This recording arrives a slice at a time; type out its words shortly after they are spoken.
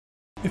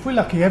If we're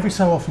lucky, every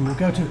so often we'll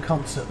go to a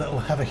concert that will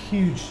have a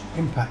huge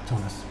impact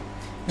on us.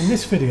 In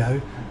this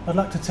video, I'd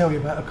like to tell you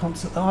about a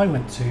concert that I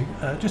went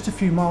to just a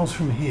few miles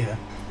from here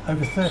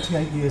over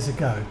 38 years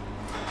ago.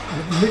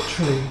 And it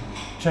literally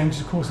changed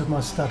the course of my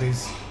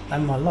studies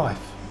and my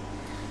life.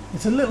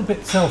 It's a little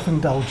bit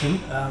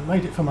self-indulgent,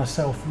 made it for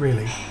myself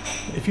really.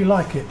 But if you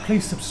like it,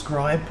 please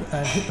subscribe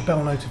and hit the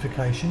bell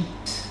notification.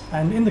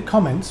 And in the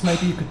comments,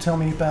 maybe you could tell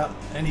me about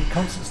any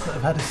concerts that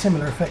have had a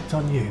similar effect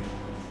on you.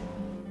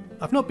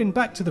 I've not been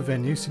back to the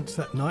venue since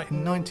that night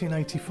in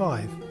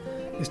 1985.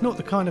 It's not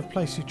the kind of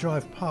place you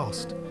drive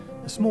past,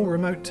 a small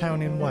remote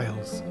town in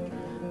Wales.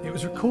 It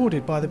was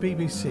recorded by the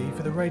BBC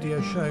for the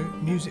radio show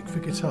Music for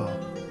Guitar.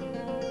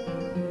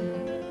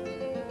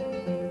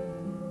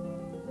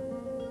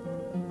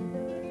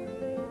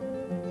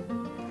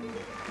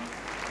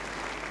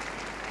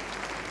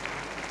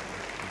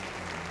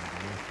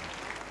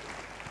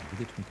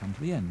 With it we come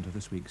to the end of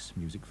this week's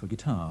Music for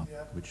Guitar,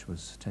 which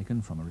was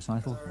taken from a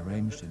recital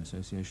arranged in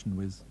association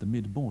with the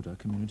Mid-Border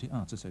Community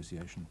Arts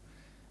Association,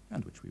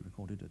 and which we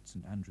recorded at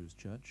St Andrew's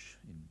Church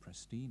in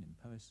Presteigne in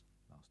Powys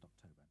last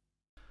October.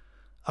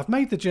 I've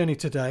made the journey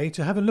today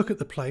to have a look at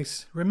the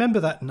place, remember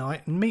that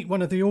night and meet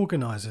one of the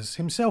organisers,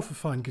 himself a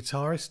fine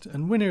guitarist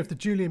and winner of the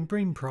Julian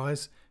Bream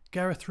Prize,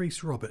 Gareth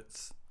Rees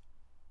Roberts.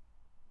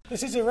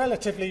 This is a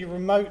relatively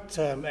remote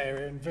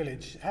area and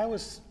village. How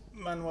was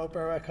Manuel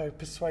Barraco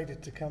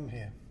persuaded to come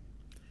here?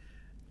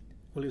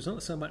 Well, he was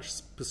not so much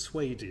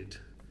persuaded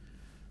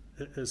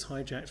as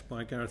hijacked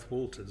by Gareth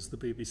Walters, the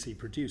BBC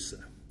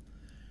producer,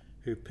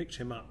 who picked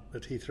him up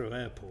at Heathrow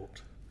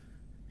Airport.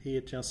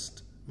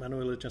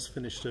 Manuel had just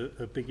finished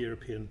a big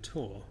European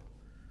tour,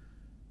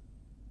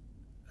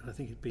 and I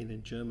think he'd been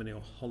in Germany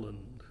or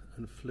Holland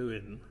and flew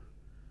in,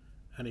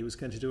 and he was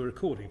going to do a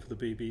recording for the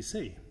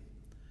BBC.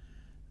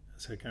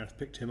 So Gareth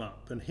picked him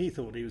up, and he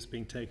thought he was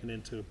being taken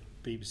into a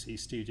BBC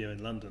studio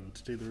in London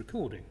to do the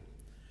recording.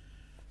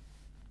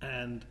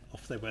 And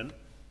off they went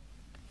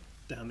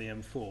down the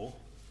M4,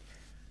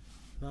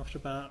 and after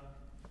about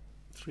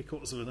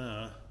 3/4 of an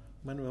hour,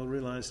 Manuel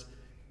realised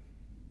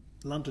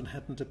London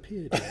hadn't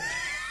appeared yet.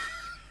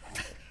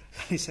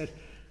 He said,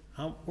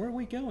 where are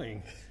we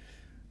going?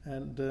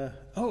 And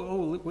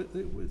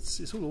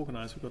it's all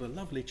organised. We've got a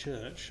lovely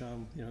church.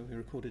 We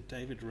recorded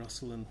David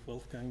Russell and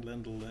Wolfgang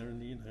Lendl there,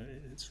 and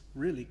it's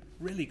really,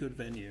 really good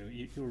venue.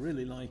 You'll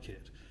really like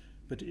it.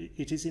 But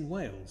it is in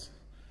Wales.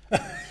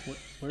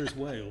 Where is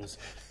Wales?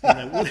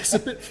 Well, it's a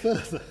bit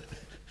further.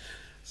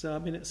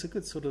 So it's a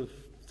good sort of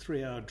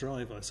 3-hour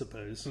drive, I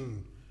suppose.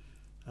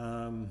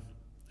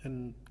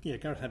 And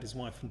Gareth had his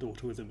wife and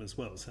daughter with him as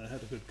well, so I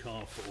had a good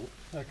car full.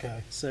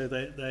 Okay. So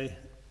they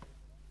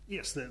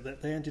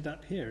ended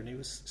up here, and he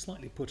was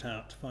slightly put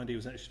out to find he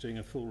was actually doing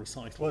a full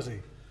recital. Was he?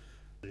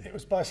 It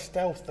was by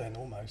stealth then,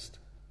 almost.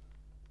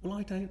 Well,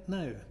 I don't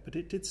know, but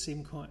it did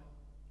seem quite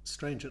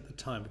strange at the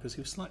time because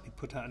he was slightly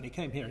put out, and he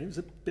came here, and it was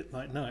a bit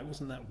like now. It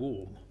wasn't that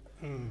warm.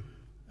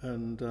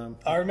 And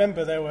I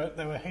remember there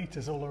were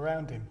heaters all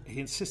around him.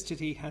 He insisted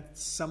he had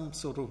some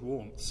sort of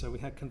warmth, so we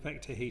had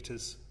convector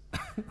heaters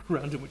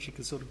around him, which he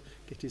could sort of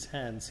get his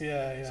hands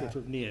sort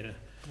of near.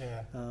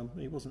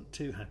 He wasn't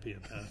too happy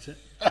about it.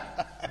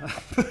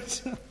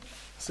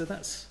 So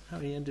that's how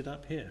he ended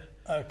up here.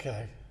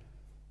 Okay.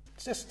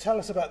 Just tell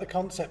us about the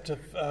concept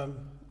of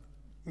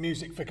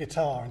music for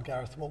guitar and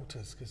Gareth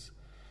Walters, because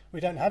we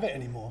don't have it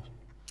anymore.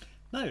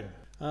 No.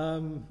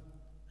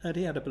 And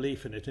he had a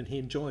belief in it, and he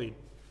enjoyed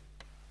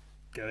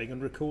going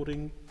and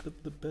recording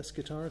the best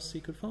guitarists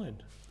he could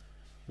find.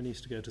 When he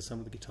used to go to some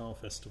of the guitar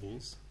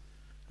festivals,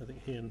 I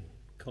think he and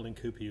Colin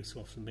Cooper used to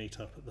often meet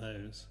up at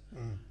those.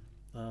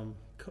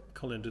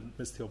 Colin didn't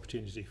miss the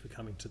opportunity for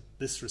coming to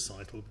this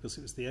recital because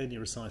it was the only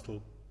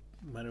recital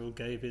Manuel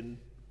gave in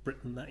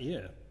Britain that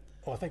year.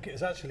 Oh, I think it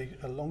was actually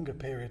a longer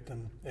period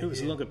than a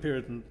year. A longer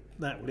period than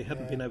that. Well, he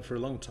hadn't been over for a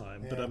long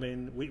time. But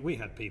we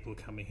had people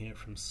coming here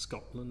from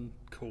Scotland,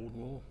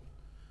 Cornwall.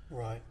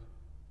 Right.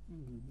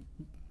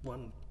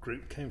 One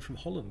group came from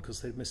Holland because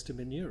they'd missed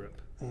him in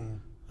Europe.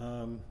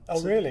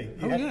 Really?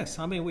 Yes.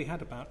 We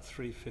had about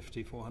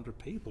 350, 400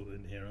 people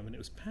in here. It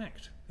was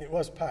packed. It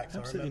was packed.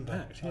 Absolutely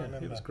packed. Yeah,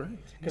 it was great.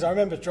 Because I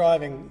remember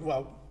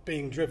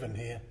being driven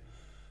here,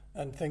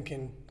 and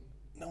thinking,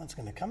 no one's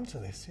going to come to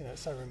this.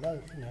 It's so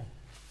remote.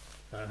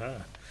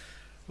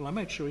 Well, I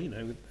made sure we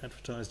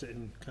advertised it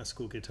in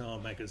Classical Guitar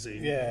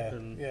magazine.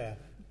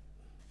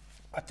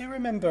 I do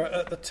remember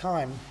at the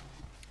time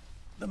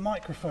the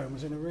microphone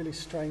was in a really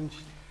strange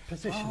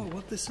position. Oh,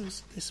 well, this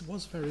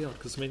was very odd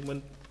because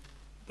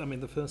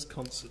the first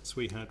concerts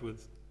we had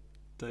with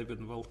David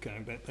and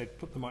Wolfgang, they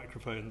put the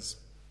microphones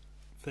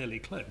fairly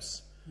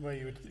close. Where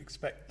you would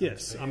expect them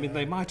to be,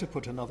 they might have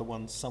put another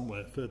one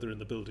somewhere further in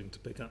the building to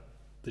pick up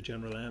the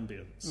general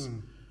ambience.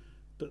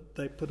 But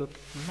they put a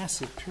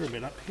massive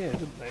pyramid up here,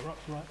 didn't they?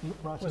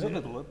 Right in the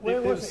middle.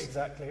 Where was it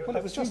exactly? Well,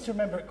 I seem to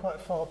remember it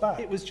quite far back.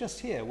 It was just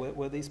here,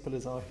 where these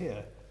pillars are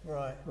here.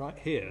 Right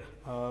here.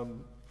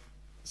 And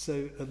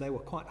they were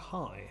quite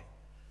high.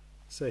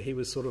 So he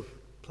was sort of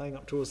playing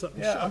up towards that.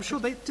 Yeah, I'm sure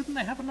didn't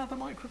they have another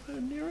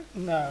microphone near it?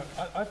 No,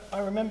 I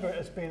remember it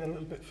as being a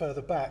little bit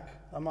further back.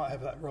 I might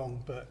have that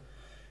wrong, but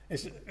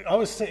I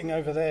was sitting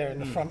over there in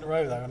the front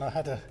row though, and I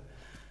had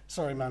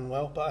sorry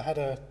Manuel, but I had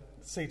a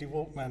CD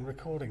Walkman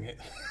recording it.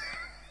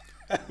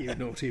 You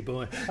naughty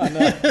boy. I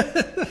know,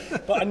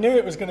 but I knew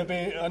it was going to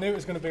be on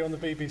the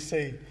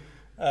BBC,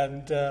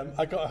 and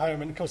I got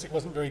home, and of course it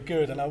wasn't very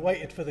good, and I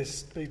waited for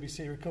this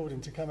BBC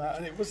recording to come out,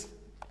 and it was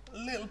a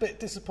little bit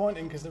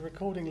disappointing because the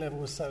recording level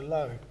was so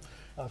low,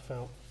 I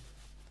felt.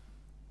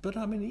 But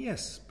I mean,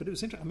 yes, but it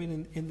was interesting. I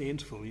mean, in the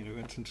interval, you know,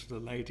 went into the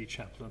lady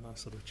chapel, and I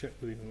sort of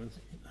checked with him,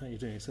 how are you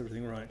doing? Is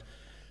everything right?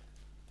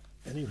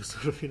 And he was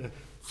sort of, you know,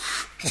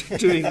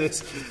 doing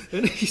this,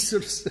 and he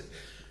sort of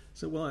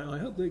said, well, I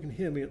hope they can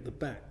hear me at the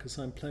back because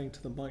I'm playing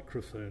to the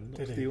microphone,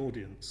 not to the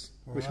audience,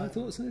 which I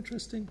thought was an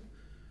interesting.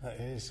 That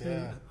is,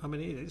 yeah. I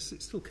mean, it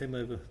still came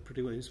over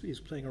pretty well. He was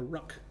playing a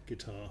ruck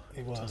guitar.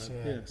 He was,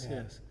 yeah.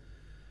 Yes.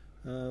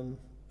 And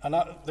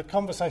the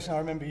conversation I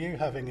remember you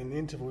having in the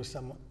interval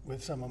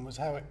with someone was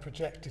how it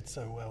projected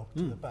so well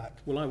to the back.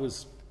 Well, I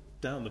was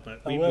down the back.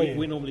 Oh,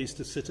 we normally used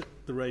to sit at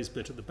the raised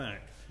bit at the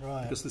back,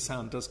 right? Because the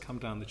sound does come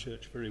down the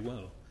church very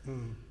well,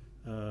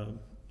 and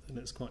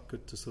it's quite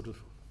good to sort of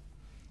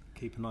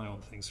keep an eye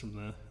on things from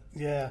there.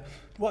 Yeah.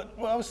 What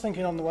I was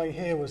thinking on the way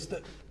here was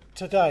that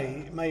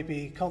today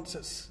maybe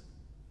concerts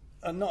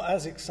are not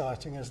as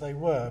exciting as they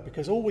were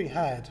because all we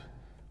had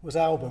was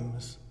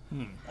albums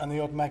and the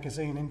odd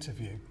magazine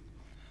interview.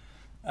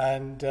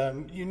 And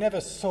you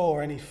never saw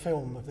any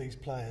film of these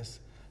players.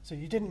 So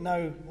you didn't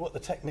know what the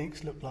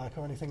techniques looked like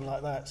or anything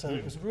like that. So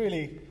it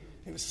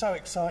was so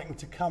exciting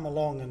to come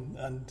along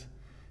and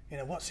you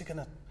know, what's he going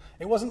to...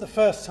 It wasn't the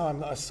first time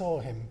that I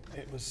saw him.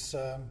 It was...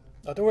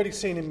 I'd already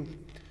seen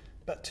him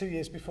about 2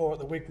 years before at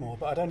the Wigmore,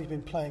 but I'd only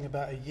been playing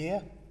about a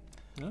year.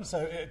 Oh.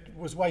 So it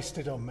was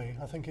wasted on me.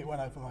 I think it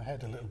went over my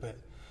head a little bit.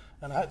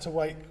 And I had to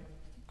wait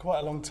quite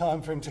a long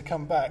time for him to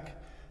come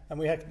back. And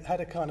we had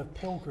a kind of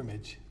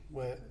pilgrimage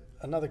where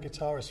another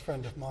guitarist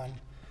friend of mine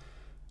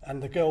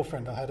and the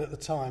girlfriend I had at the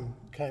time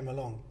came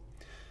along.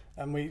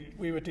 And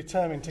we were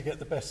determined to get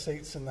the best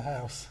seats in the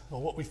house,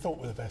 or what we thought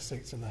were the best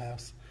seats in the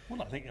house.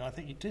 Well, I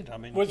think you did. I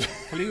mean,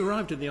 he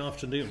arrived in the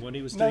afternoon when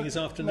he was doing his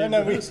afternoon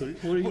rehearsal.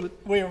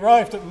 We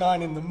arrived at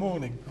 9 in the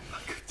morning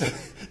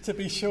to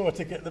be sure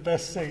to get the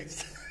best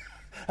seats.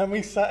 And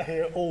we sat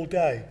here all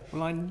day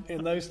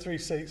in those 3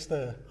 seats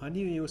there. I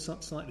knew you were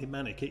slightly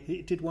manic.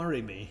 It did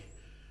worry me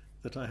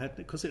that I had,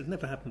 because it had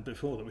never happened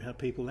before that we had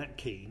people that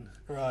keen.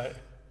 Right.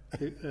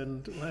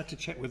 And I had to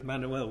check with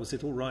Manuel, was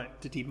it all right?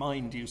 Did he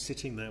mind you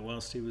sitting there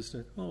whilst he was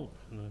doing, oh,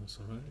 no, it's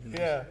all right. You know,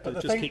 yeah, but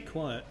just keep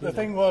quiet. The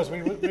thing was,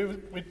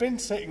 we'd been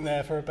sitting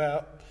there for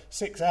about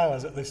 6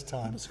 hours at this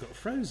time. It's got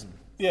frozen.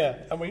 Yeah,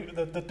 and we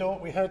heard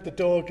the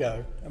door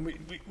go, and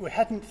we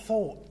hadn't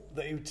thought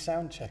that he would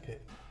sound check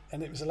it,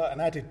 and it was like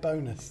an added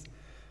bonus.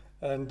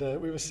 And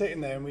we were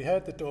sitting there, and we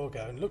heard the door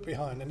go, and looked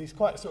behind, and he's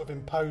quite sort of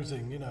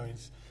imposing, you know,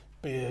 his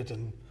beard,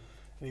 and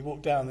he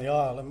walked down the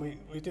aisle, and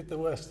we did the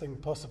worst thing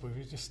possible.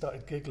 We just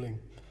started giggling,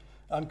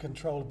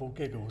 uncontrollable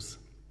giggles.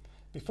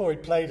 Before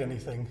he'd played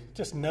anything,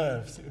 just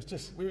nerves.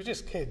 We were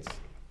just kids.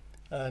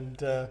 And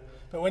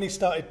but when he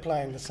started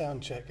playing the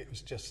sound check, it was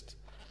just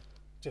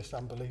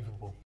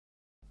unbelievable.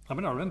 I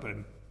mean, I remember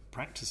him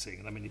practicing,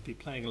 and I mean, he'd be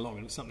playing along,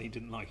 and if something he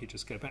didn't like, he'd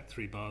just go back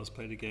 3 bars,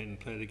 play it again,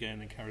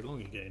 and carry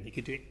along again. He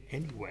could do it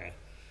anywhere.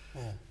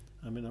 Yeah.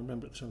 I mean, I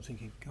remember at the time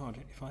thinking, God,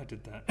 if I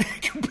did that,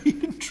 it could be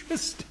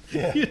interesting.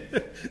 Yeah. You know?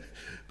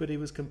 But he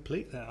was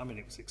complete there. I mean,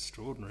 it was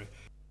extraordinary.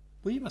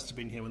 Well, you must have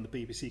been here when the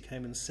BBC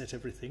came and set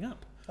everything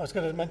up. I was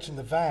going to mention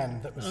the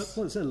van that was...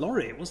 well, it was a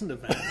lorry. It wasn't a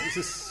van. It was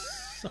a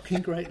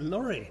sucking great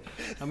lorry.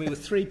 I mean,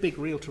 with 3 big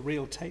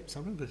reel-to-reel tapes. I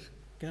remember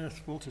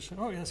Gareth Rees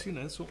saying, oh, yes, you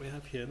know, that's what we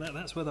have here.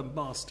 That's where the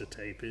master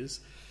tape is.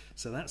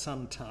 So that's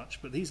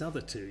untouched. But these other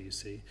 2, you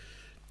see...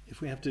 If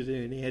we have to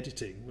do any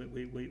editing,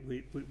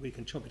 we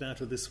can chop it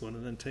out of this one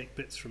and then take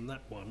bits from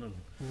that one.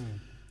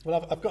 And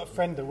Well, I've got a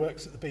friend that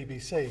works at the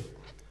BBC,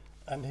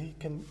 and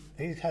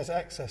he has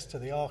access to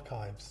the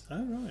archives.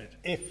 Oh, right.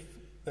 If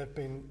they've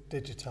been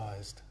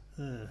digitised.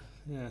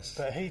 Yes.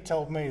 But he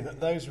told me that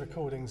those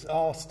recordings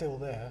are still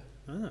there,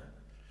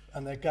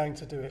 and they're going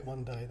to do it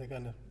one day. They're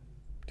going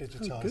to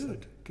digitise them.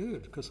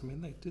 Good, because I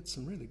mean they did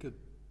some really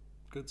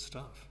good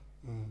stuff.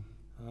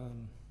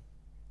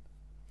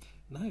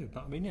 No,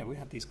 but I mean, yeah, we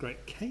had these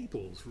great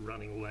cables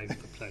running all over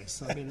the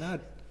place. I mean,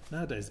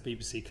 nowadays the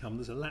BBC come,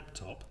 there's a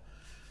laptop,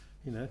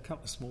 you know, a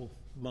couple of small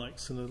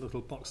mics and a little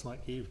box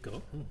like you've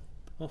got, and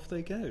off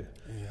they go.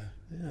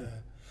 Yeah.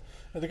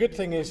 But the good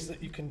thing is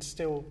that you can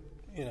still,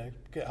 you know,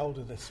 get hold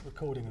of this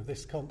recording of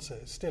this concert.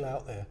 It's still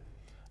out there.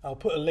 I'll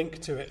put a link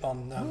to it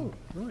on...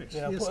 right.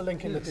 Yeah, I'll put a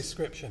link in the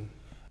description.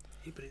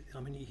 Yeah, but I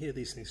mean, you hear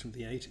these things from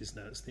the 80s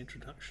now. It's the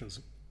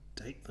introductions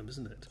date them,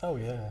 isn't it? Oh,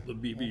 yeah. The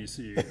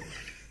BBC.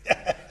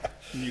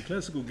 New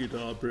classical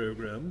guitar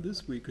programme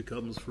this week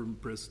comes from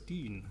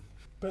Presteigne.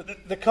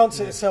 But the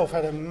concert itself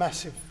had a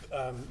massive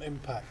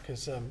impact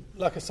because,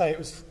 like I say,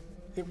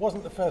 it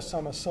wasn't the first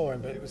time I saw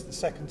him, but it was the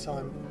second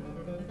time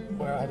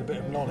where I had a bit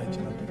of knowledge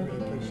and I could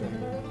really appreciate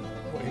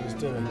what he was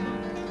doing.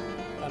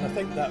 And I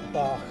think that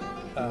Bach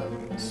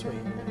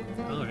suite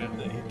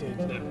that he did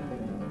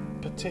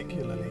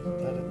particularly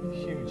had a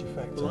huge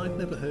effect on me. I'd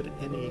never heard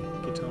any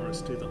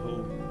guitarist do the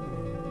whole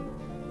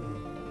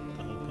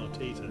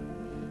partita.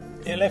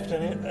 It left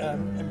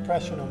an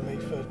impression on me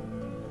for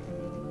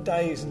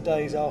days and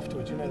days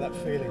afterwards. You know that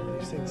feeling when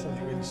you've seen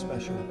something really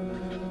special,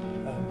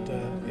 and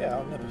yeah,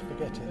 I'll never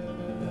forget it.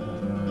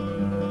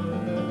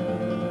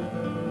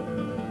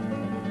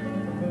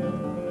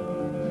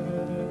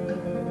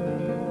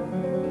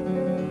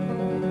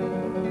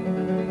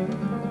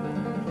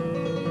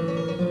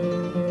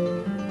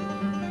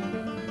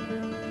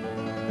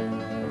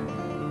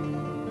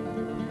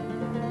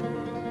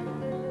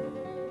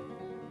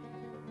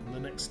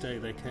 Day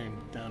they came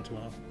down to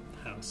our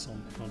house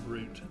en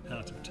route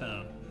out of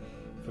town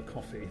for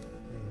coffee,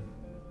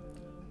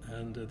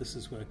 and this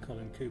is where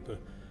Colin Cooper,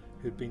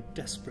 who'd been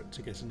desperate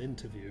to get an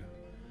interview,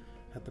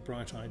 had the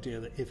bright idea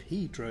that if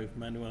he drove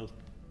Manuel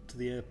to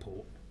the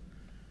airport,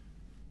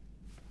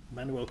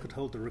 Manuel could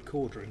hold the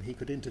recorder and he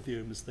could interview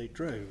him as they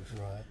drove.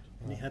 Right.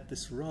 And he had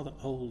this rather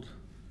old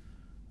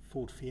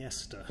Ford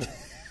Fiesta,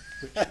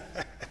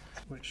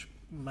 which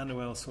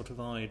Manuel sort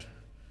of eyed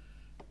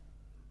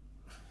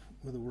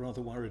with a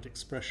rather worried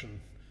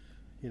expression.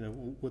 You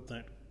know, would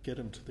that get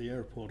him to the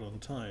airport on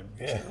time?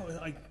 Yeah.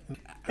 So,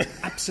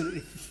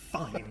 absolutely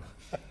fine.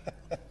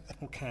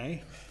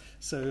 Okay.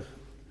 So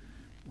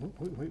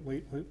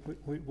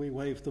we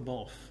waved them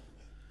off.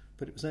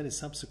 But it was only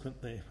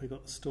subsequently we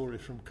got the story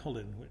from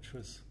Colin, which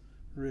was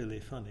really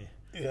funny.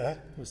 Yeah.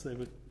 Was they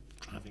were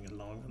driving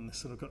along and they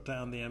sort of got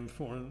down the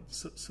M4 and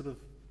sort of,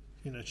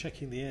 you know,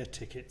 checking the air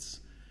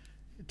tickets.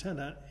 It turned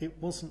out it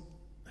wasn't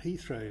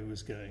Heathrow he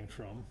was going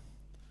from.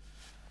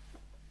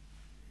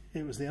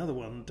 It was the other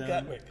one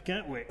down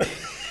Gatwick. A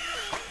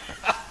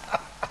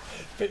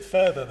bit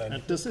further then.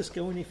 And does this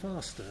go any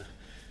faster?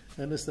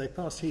 And as they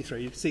passed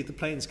Heathrow, you could see the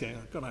planes going,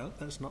 "Oh, God, out,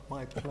 that's not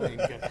my plane."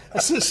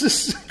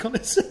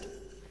 Colin said,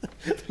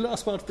 the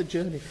last part of the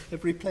journey,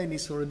 every plane he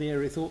saw in the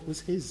area he thought was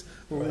his,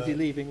 already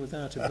leaving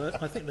without him.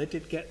 But I think they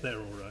did get there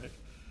all right.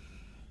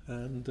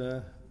 And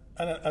an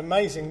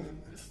amazing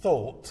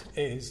thought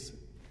is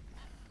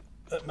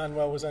that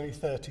Manuel was only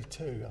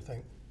 32, I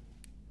think.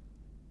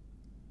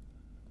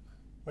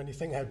 When you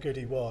think how good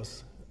he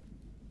was.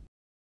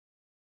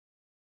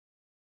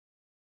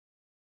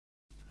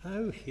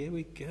 Oh, here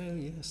we go.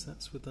 Yes,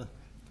 that's with the.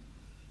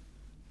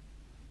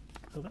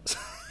 Oh, that's.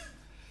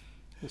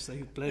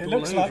 They bled it all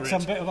looks over like it.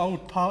 some bit of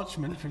old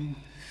parchment from,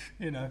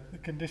 you know, the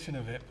condition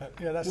of it. But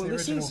yeah, that's the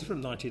original. This is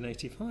from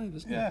 1985,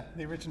 isn't it? Yeah,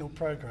 the original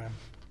programme.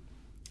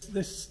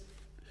 This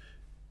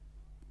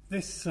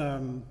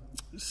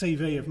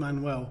CV of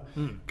Manuel,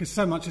 because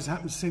so much has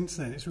happened since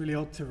then. It's really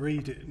odd to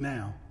read it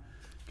now.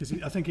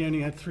 Because I think he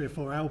only had 3 or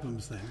 4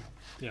 albums then.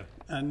 Yeah.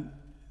 And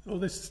all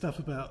this stuff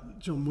about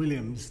John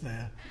Williams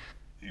there,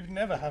 you'd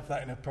never have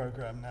that in a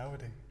programme now,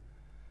 would he?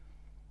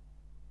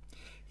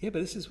 Yeah,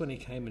 but this is when he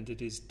came and did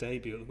his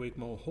debut at the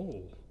Wigmore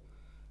Hall.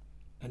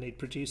 And he'd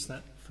produced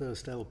that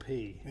first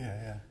LP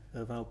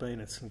of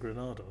Albéniz and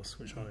Granados,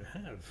 which I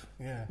have,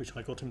 which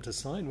I got him to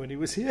sign when he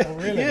was here. Oh,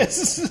 really?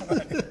 Yes.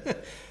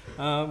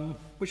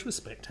 Which was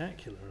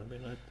spectacular. I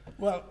mean,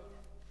 well,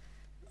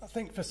 I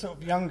think for sort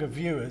of younger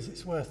viewers,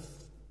 it's worth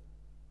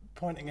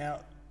pointing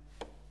out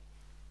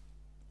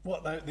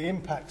what the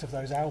impact of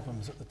those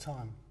albums at the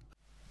time.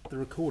 The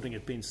recording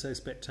had been so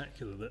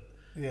spectacular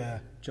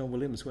that John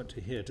Williams went to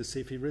hear to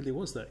see if he really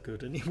was that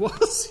good, and he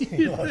was.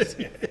 He was,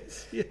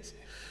 yes.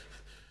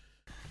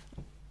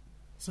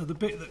 So the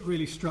bit that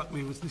really struck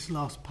me was this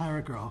last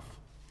paragraph.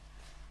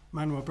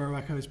 Manuel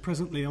Barraco is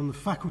presently on the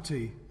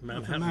faculty of the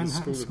Manhattan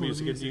School of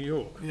Music in New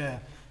York. Yeah.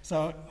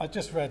 So I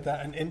just read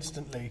that and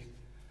instantly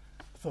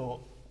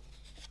thought,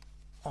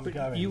 I'm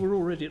going. You were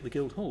already at the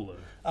Guildhall, though.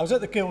 I was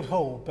at the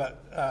Guildhall,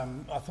 but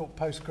I thought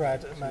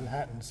post-grad at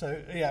Manhattan. So,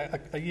 yeah,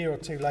 a year or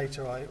 2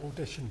 later, I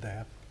auditioned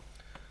there.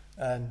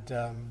 And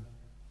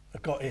I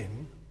got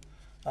in.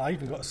 I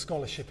even got a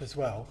scholarship as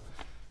well.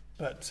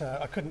 But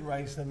I couldn't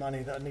raise the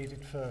money that I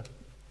needed for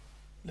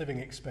living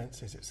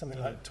expenses. It's something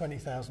like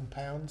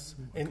 £20,000.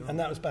 And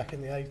that was back in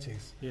the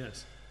 80s.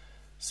 Yes.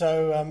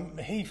 So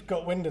he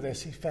got wind of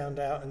this. He found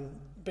out, and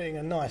being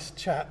a nice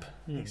chap,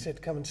 he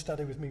said, come and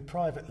study with me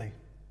privately.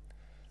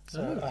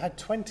 So I had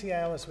 20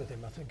 hours with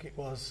him, I think it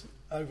was,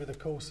 over the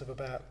course of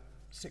about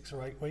 6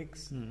 or 8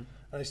 weeks.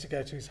 I used to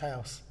go to his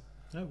house.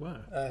 Oh, wow.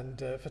 And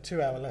for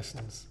 2-hour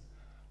lessons.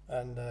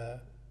 And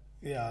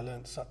yeah, I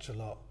learned such a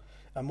lot.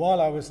 And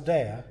while I was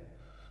there,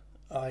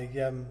 I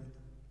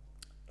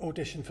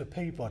auditioned for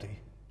Peabody.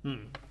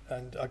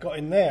 And I got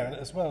in there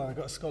as well, and I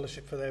got a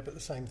scholarship for there, but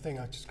the same thing,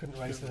 I just couldn't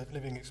raise the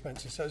living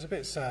expenses. So it was a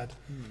bit sad.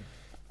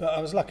 But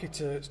I was lucky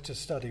to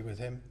study with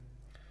him.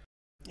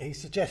 He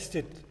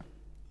suggested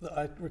that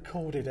I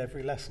recorded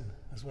every lesson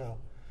as well.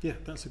 Yeah,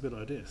 that's a good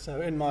idea. So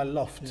in my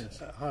loft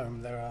at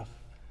home, there are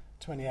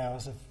 20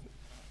 hours of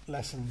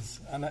lessons,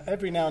 and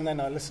every now and then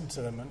I listen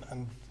to them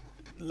and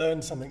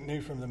learn something new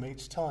from them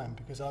each time,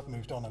 because I've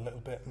moved on a little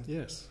bit. And,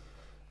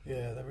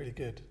 Yeah, they're really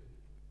good.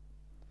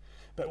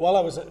 But while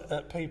I was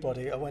at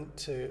Peabody,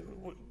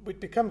 we'd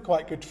become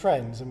quite good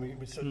friends, and we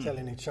were sort of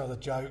telling each other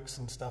jokes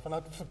and stuff, and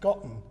I'd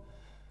forgotten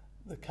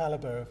the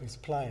calibre of his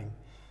playing.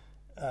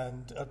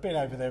 And I'd been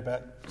over there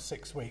about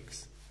 6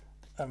 weeks.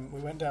 We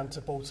went down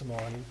to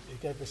Baltimore, and he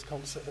gave this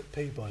concert at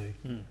Peabody.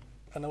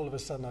 And all of a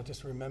sudden I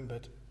just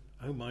remembered,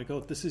 oh my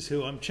God, this is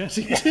who I'm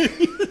chatting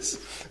to.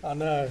 I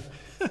know.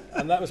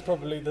 And that was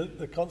probably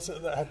the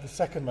concert that had the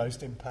second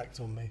most impact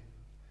on me.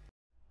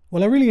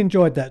 Well, I really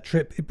enjoyed that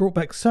trip. It brought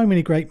back so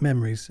many great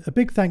memories. A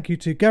big thank you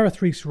to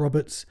Gareth Rees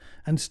Roberts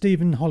and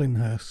Stephen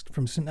Hollingworth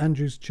from St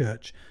Andrew's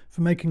Church for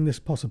making this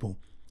possible.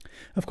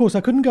 Of course, I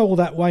couldn't go all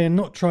that way and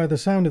not try the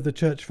sound of the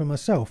church for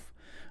myself,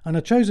 and I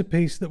chose a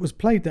piece that was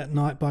played that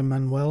night by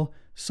Noel,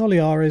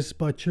 Soliares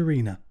by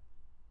Chirina.